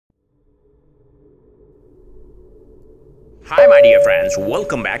Hi my dear friends,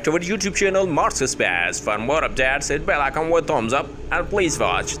 welcome back to our YouTube channel Mars Space. For more updates, hit bell icon with thumbs up and please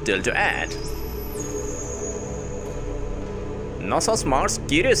watch till to end. NASA's Mars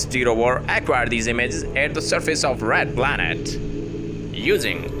Curiosity Rover acquired these images at the surface of red planet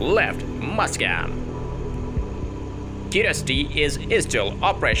using left Mars-CAM. Curiosity is still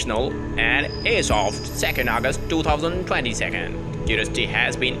operational and as of 2nd August 2022. Curiosity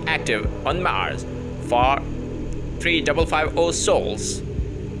has been active on Mars for 3550 sols,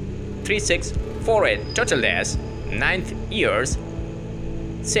 3648 total days, 9 years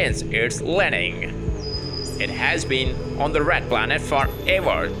since its landing. It has been on the red planet for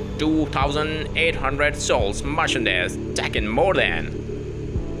over 2,800 sols Martian days, taken more than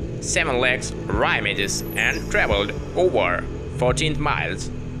 7 lakhs raw images and traveled over 14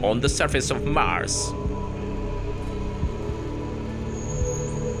 miles on the surface of Mars.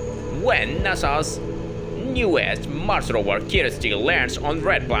 When NASA's newest Mars rover Curiosity lands on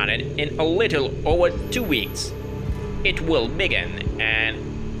red planet in a little over 2 weeks, it will begin an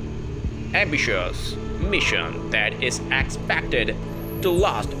ambitious mission that is expected to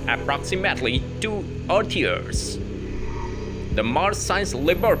last approximately 2 Earth years. The Mars Science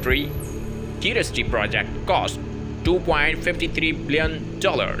Laboratory Curiosity project cost $2.53 billion.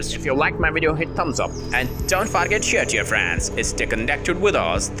 If you liked my video, hit thumbs up and don't forget to share to your friends. Stay connected with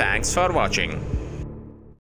us. Thanks for watching.